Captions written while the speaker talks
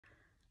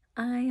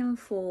I am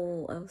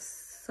full of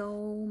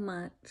so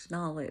much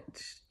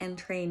knowledge and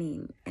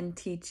training and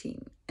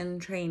teaching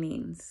and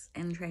trainings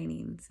and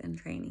trainings and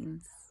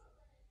trainings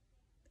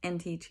and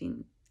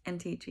teaching and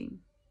teaching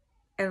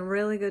and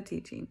really good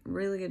teaching,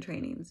 really good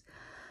trainings.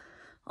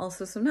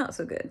 Also, some not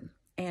so good,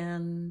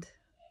 and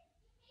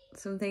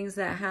some things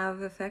that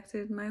have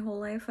affected my whole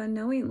life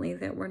unknowingly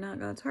that were not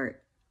God's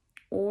heart,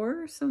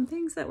 or some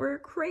things that were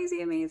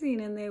crazy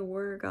amazing and they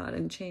were God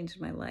and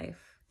changed my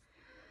life.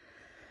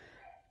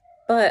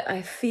 But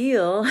I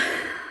feel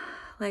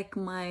like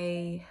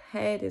my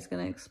head is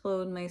going to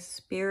explode, my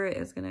spirit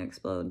is going to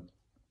explode.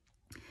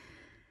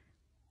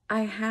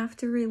 I have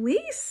to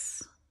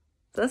release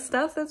the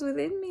stuff that's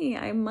within me.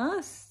 I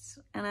must.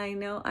 And I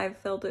know I've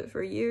felt it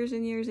for years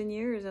and years and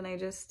years. And I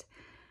just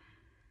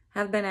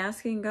have been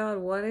asking God,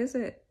 what is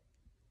it?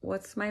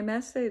 What's my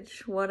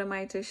message? What am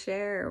I to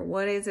share?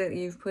 What is it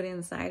you've put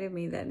inside of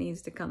me that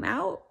needs to come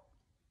out?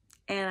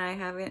 And I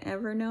haven't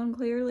ever known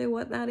clearly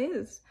what that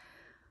is.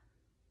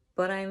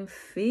 But I'm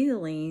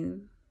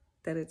feeling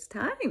that it's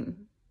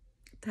time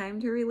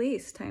to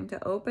release, time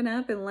to open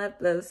up and let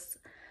this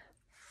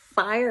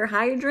fire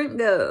hydrant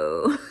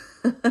go.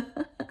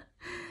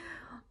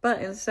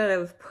 But instead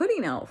of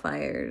putting out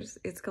fires,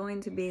 it's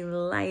going to be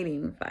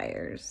lighting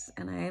fires.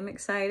 And I am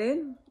excited,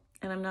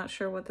 and I'm not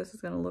sure what this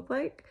is going to look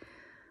like,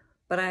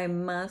 but I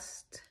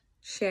must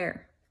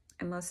share.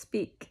 I must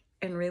speak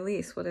and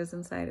release what is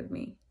inside of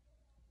me.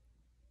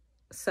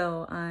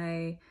 So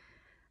I'm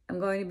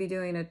going to be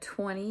doing a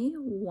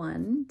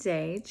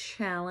 21-day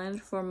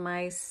challenge for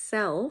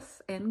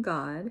myself and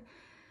God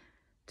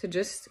to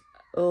just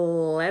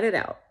let it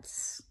out.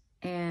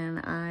 And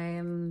I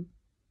am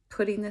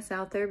putting this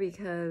out there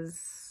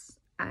because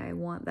I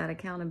want that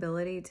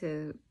accountability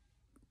to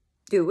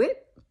do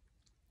it.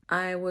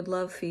 I would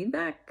love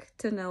feedback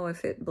to know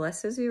if it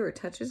blesses you or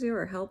touches you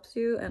or helps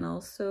you, and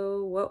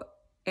also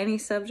any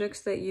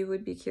subjects that you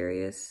would be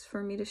curious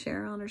for me to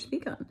share on or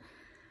speak on,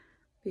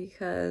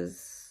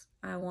 because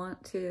I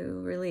want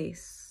to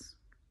release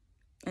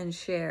and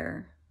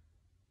share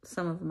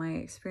some of my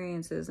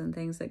experiences and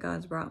things that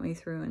God's brought me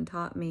through and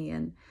taught me.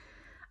 And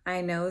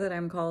I know that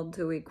I'm called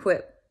to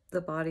equip the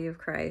body of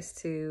Christ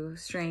to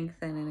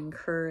strengthen and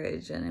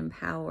encourage and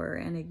empower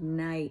and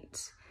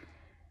ignite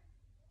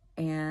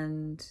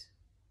and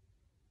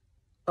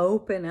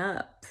open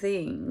up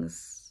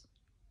things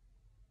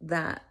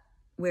that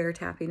we're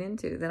tapping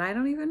into that I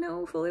don't even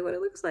know fully what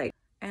it looks like.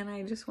 And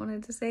I just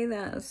wanted to say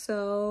that.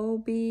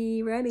 So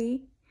be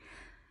ready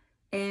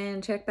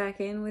and check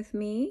back in with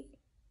me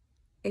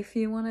if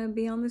you want to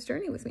be on this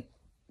journey with me,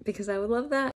 because I would love that.